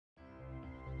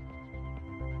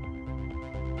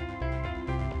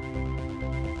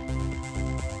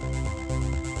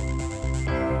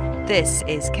This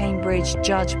is Cambridge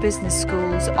Judge Business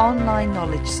School's online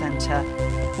knowledge centre,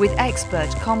 with expert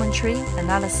commentary,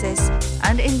 analysis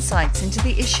and insights into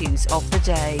the issues of the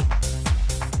day.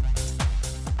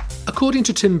 According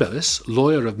to Tim Bellis,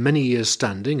 lawyer of many years'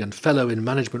 standing and fellow in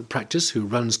management practice who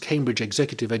runs Cambridge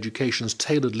Executive Education's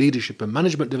tailored leadership and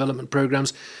management development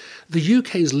programmes, the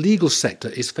UK's legal sector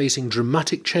is facing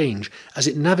dramatic change as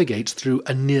it navigates through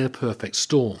a near-perfect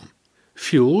storm.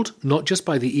 Fuelled not just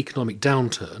by the economic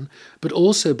downturn, but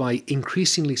also by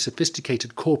increasingly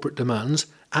sophisticated corporate demands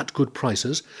at good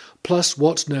prices, plus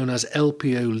what's known as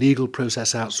LPO legal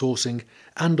process outsourcing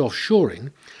and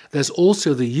offshoring, there's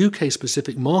also the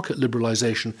UK-specific market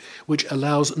liberalisation which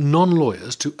allows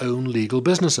non-lawyers to own legal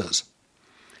businesses.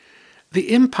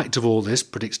 The impact of all this,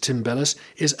 predicts Tim Bellis,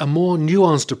 is a more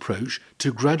nuanced approach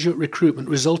to graduate recruitment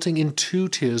resulting in two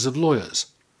tiers of lawyers.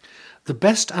 The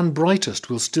best and brightest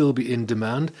will still be in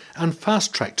demand and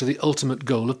fast-track to the ultimate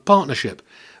goal of partnership,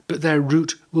 but their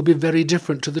route will be very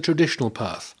different to the traditional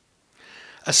path.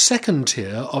 A second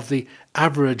tier of the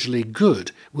averagely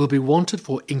good will be wanted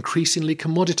for increasingly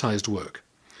commoditised work.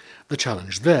 The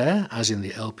challenge there, as in the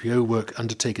LPO work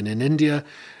undertaken in India,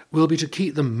 will be to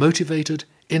keep them motivated,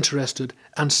 interested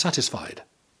and satisfied.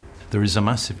 There is a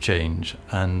massive change,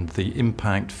 and the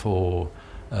impact for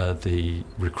the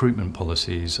recruitment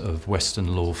policies of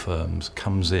Western law firms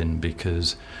comes in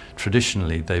because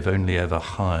traditionally they've only ever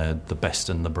hired the best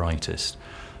and the brightest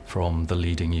from the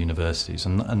leading universities,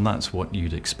 and that's what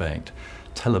you'd expect.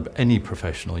 Tell any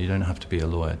professional, you don't have to be a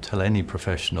lawyer, tell any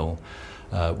professional,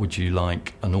 would you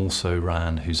like an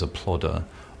also-ran who's a plodder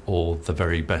or the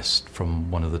very best from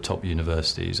one of the top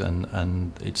universities,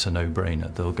 and it's a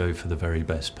no-brainer, they'll go for the very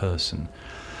best person.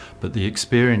 But the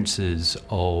experiences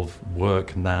of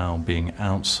work now being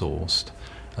outsourced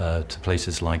to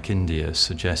places like India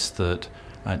suggest that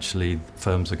actually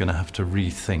firms are going to have to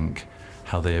rethink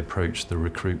how they approach the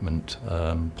recruitment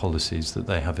policies that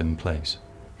they have in place.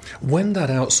 When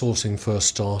that outsourcing first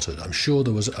started, I'm sure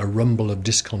there was a rumble of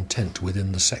discontent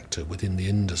within the sector, within the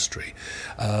industry,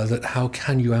 that how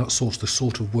can you outsource the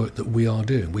sort of work that we are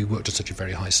doing? We work to such a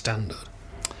very high standard.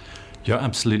 You're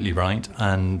absolutely right,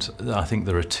 and I think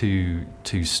there are two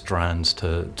strands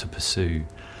to pursue.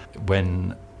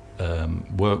 When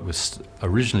work was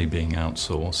originally being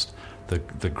outsourced,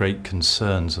 the great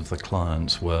concerns of the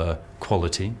clients were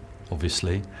quality,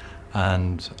 obviously,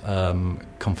 and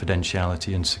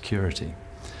confidentiality and security.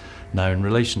 Now, in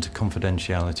relation to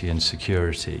confidentiality and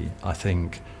security, I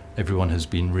think everyone has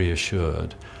been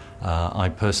reassured. I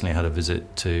personally had a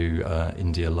visit to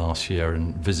India last year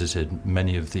and visited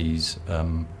many of these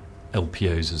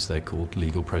LPOs, as they're called,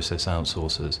 legal process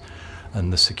outsourcers,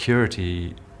 and the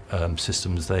security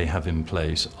systems they have in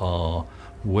place are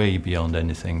way beyond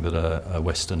anything that a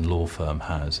Western law firm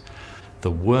has.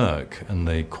 The work and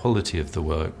the quality of the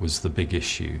work was the big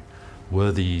issue.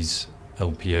 Were these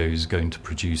LPOs going to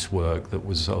produce work that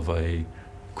was of a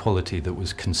quality that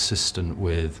was consistent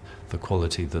with the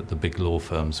quality that the big law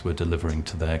firms were delivering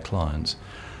to their clients?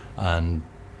 And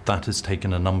that has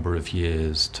taken a number of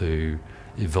years to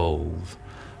evolve.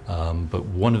 But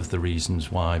one of the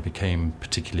reasons why I became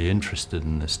particularly interested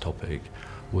in this topic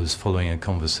was following a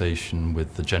conversation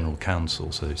with the general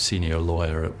counsel, so senior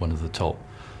lawyer at one of the top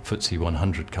FTSE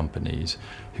 100 companies,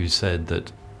 who said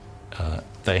that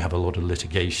they have a lot of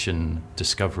litigation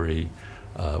discovery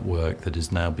work that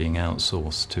is now being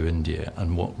outsourced to India,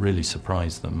 and what really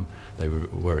surprised them, they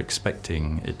were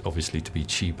expecting it obviously to be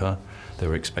cheaper, they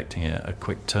were expecting a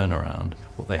quick turnaround.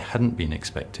 What they hadn't been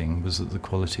expecting was that the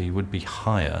quality would be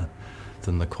higher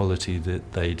than the quality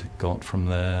that they'd got from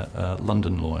their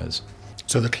London lawyers.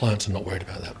 So the clients are not worried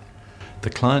about that? The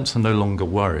clients are no longer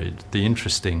worried.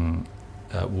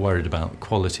 Worried about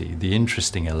quality. The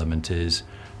interesting element is,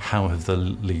 how have the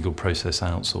legal process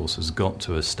outsourcers got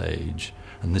to a stage,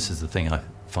 and this is the thing I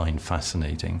find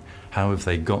fascinating, how have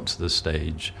they got to the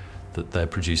stage that they're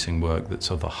producing work that's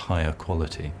of a higher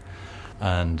quality?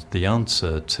 And the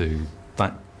answer to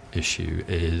that issue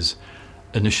is,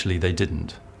 initially they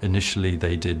didn't. Initially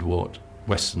they did what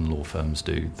Western law firms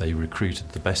do. They recruited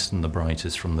the best and the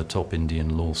brightest from the top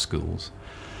Indian law schools,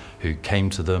 who came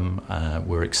to them,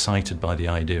 were excited by the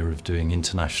idea of doing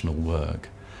international work.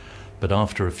 But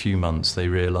after a few months, they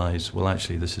realised, well,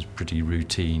 actually, this is pretty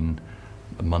routine,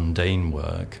 mundane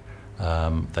work.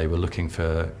 They were looking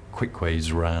for quick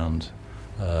ways around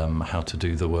how to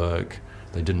do the work.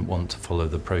 They didn't want to follow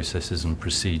the processes and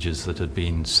procedures that had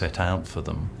been set out for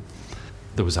them.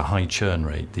 There was a high churn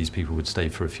rate. These people would stay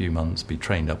for a few months, be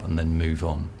trained up, and then move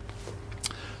on.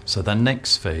 So the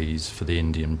next phase for the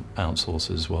Indian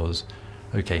outsourcers was,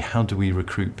 okay, how do we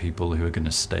recruit people who are going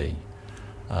to stay?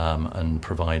 and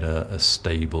provide a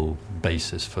stable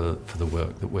basis for the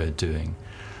work that we're doing.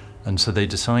 And so they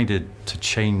decided to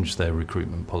change their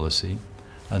recruitment policy,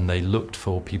 and they looked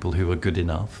for people who were good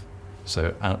enough.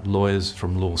 So lawyers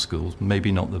from law schools,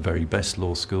 maybe not the very best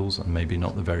law schools and maybe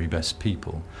not the very best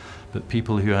people, but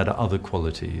people who had other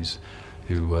qualities,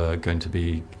 who were going to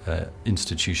be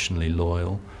institutionally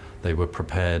loyal. They were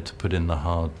prepared to put in the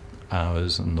hard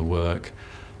hours and the work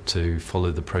to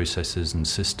follow the processes and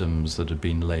systems that had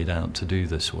been laid out to do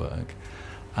this work.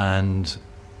 And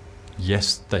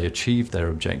yes, they achieved their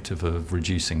objective of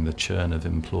reducing the churn of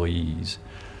employees,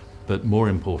 but more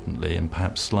importantly, and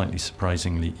perhaps slightly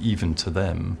surprisingly even to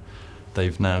them,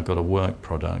 they've now got a work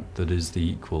product that is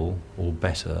the equal or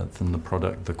better than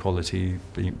the quality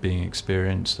being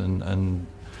experienced and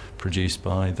produced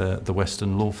by the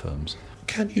Western law firms.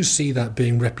 Can you see that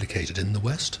being replicated in the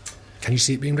West? Can you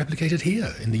see it being replicated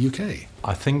here in the UK?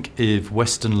 I think if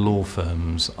Western law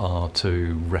firms are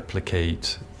to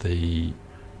replicate the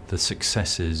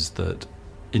successes that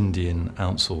Indian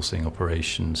outsourcing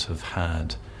operations have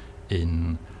had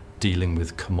in dealing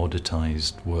with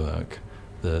commoditised work,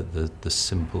 the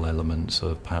simple elements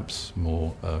of perhaps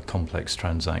more complex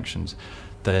transactions,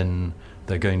 then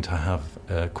they're going to have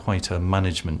quite a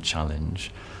management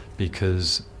challenge,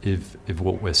 because if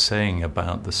what we're saying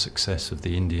about the success of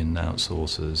the Indian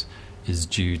outsourcers is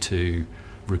due to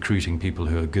recruiting people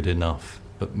who are good enough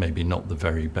but maybe not the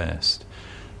very best,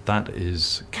 that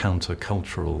is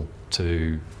countercultural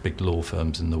to big law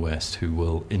firms in the West, who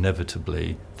will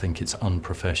inevitably think it's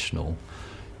unprofessional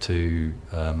to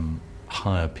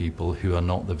hire people who are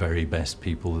not the very best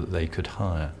people that they could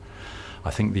hire. I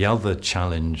think the other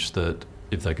challenge that,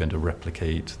 if they're going to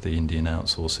replicate the Indian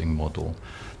outsourcing model,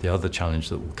 the other challenge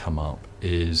that will come up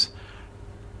is,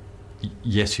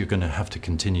 yes, you're going to have to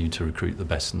continue to recruit the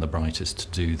best and the brightest to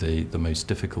do the most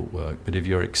difficult work, but if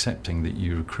you're accepting that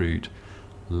you recruit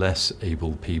less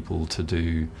able people to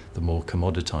do the more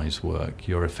commoditized work,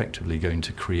 you're effectively going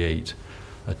to create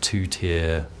a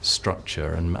two-tier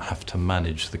structure and have to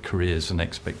manage the careers and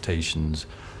expectations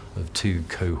of two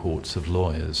cohorts of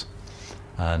lawyers.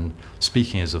 And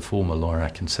speaking as a former lawyer, I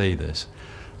can say this: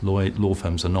 law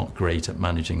firms are not great at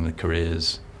managing the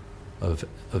careers of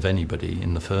anybody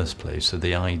in the first place. So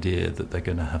the idea that they're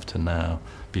going to have to now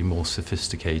be more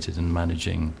sophisticated in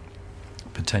managing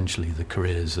potentially the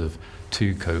careers of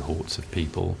two cohorts of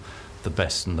people, the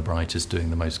best and the brightest doing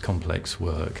the most complex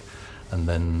work, and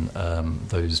then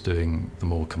those doing the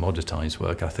more commoditized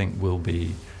work, I think will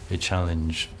be a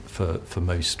challenge for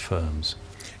most firms.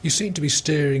 You seem to be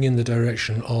steering in the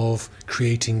direction of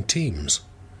creating teams,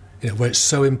 where it's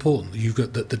so important that you've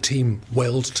got the team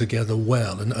weld together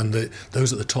well, and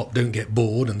those at the top don't get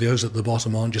bored, and those at the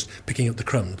bottom aren't just picking up the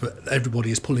crumbs, but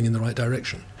everybody is pulling in the right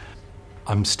direction.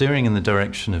 I'm steering in the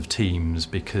direction of teams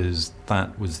because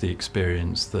that was the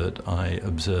experience that I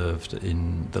observed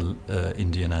in the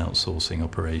Indian outsourcing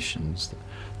operations,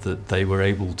 that they were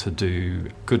able to do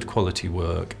good quality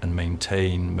work and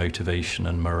maintain motivation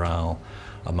and morale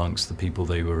amongst the people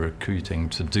they were recruiting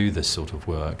to do this sort of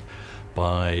work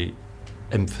by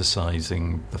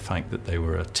emphasizing the fact that they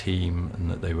were a team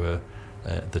and that they were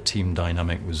the team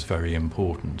dynamic was very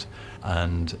important.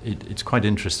 And it's quite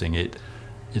interesting. It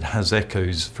has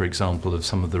echoes, for example, of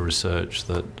some of the research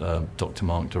that Dr.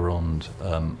 Mark Durand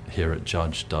here at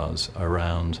Judge does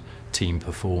around team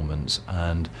performance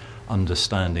and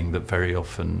understanding that very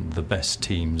often the best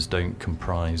teams don't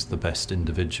comprise the best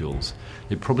individuals.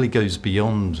 It probably goes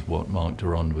beyond what Mark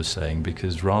Durand was saying,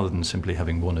 because rather than simply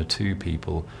having one or two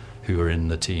people who are in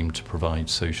the team to provide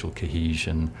social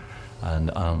cohesion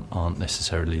and aren't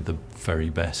necessarily the very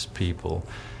best people,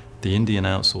 the Indian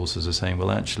outsourcers are saying,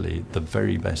 well, actually, the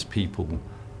very best people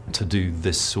to do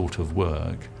this sort of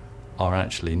work are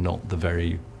actually not the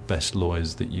very best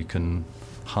lawyers that you can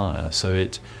hire. So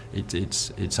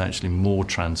it's actually more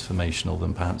transformational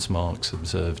than perhaps Mark's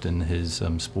observed in his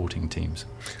sporting teams.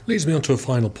 Leads me on to a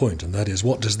final point, and that is,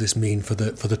 what does this mean for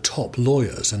the top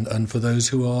lawyers and for those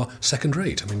who are second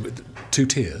rate? I mean, two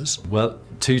tiers. Well,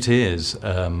 two tiers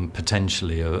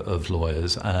potentially of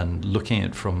lawyers, and looking at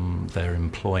it from their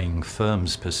employing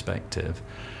firm's perspective,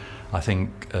 I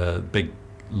think big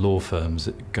law firms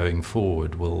going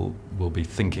forward will be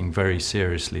thinking very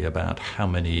seriously about how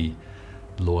many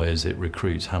lawyers it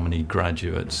recruits, how many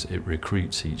graduates it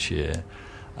recruits each year,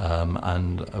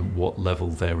 and at what level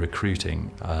they're recruiting.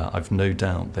 I've no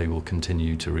doubt they will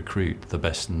continue to recruit the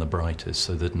best and the brightest,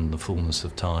 so that in the fullness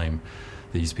of time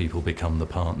these people become the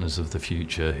partners of the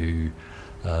future who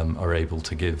are able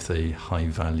to give the high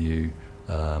value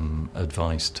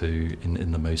advice to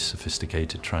in the most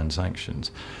sophisticated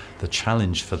transactions. The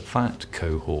challenge for that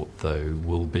cohort, though,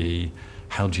 will be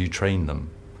how do you train them?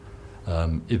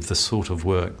 If the sort of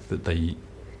work that they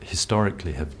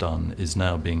historically have done is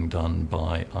now being done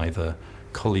by either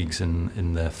colleagues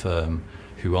in their firm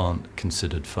who aren't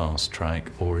considered fast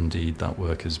track, or indeed that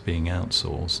work is being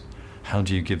outsourced, how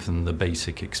do you give them the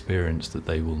basic experience that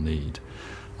they will need?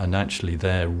 And actually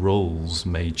their roles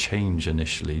may change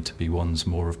initially to be ones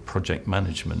more of project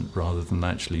management rather than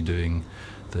actually doing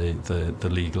the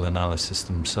legal analysis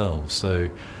themselves. So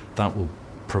that will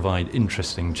provide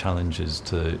interesting challenges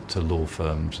to law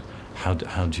firms. How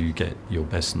do you get your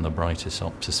best and the brightest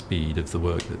up to speed if the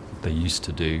work that they used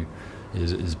to do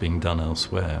is being done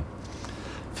elsewhere?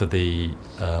 For the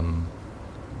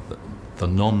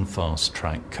non-fast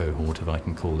track cohort, if I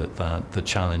can call it that, the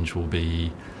challenge will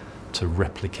be to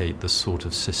replicate the sort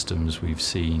of systems we've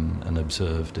seen and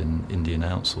observed in Indian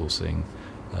outsourcing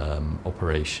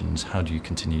operations. How do you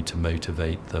continue to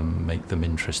motivate them, make them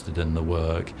interested in the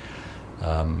work,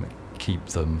 keep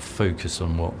them focused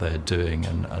on what they're doing,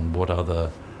 and what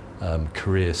other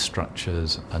career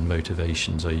structures and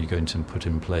motivations are you going to put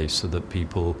in place so that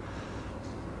people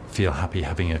feel happy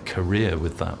having a career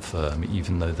with that firm,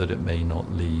 even though that it may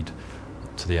not lead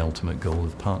to the ultimate goal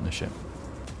of partnership.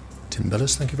 Tim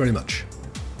Bellis, thank you very much.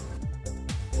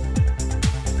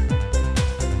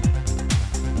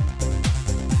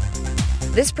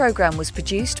 This programme was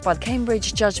produced by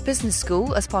Cambridge Judge Business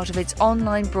School as part of its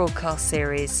online broadcast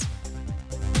series.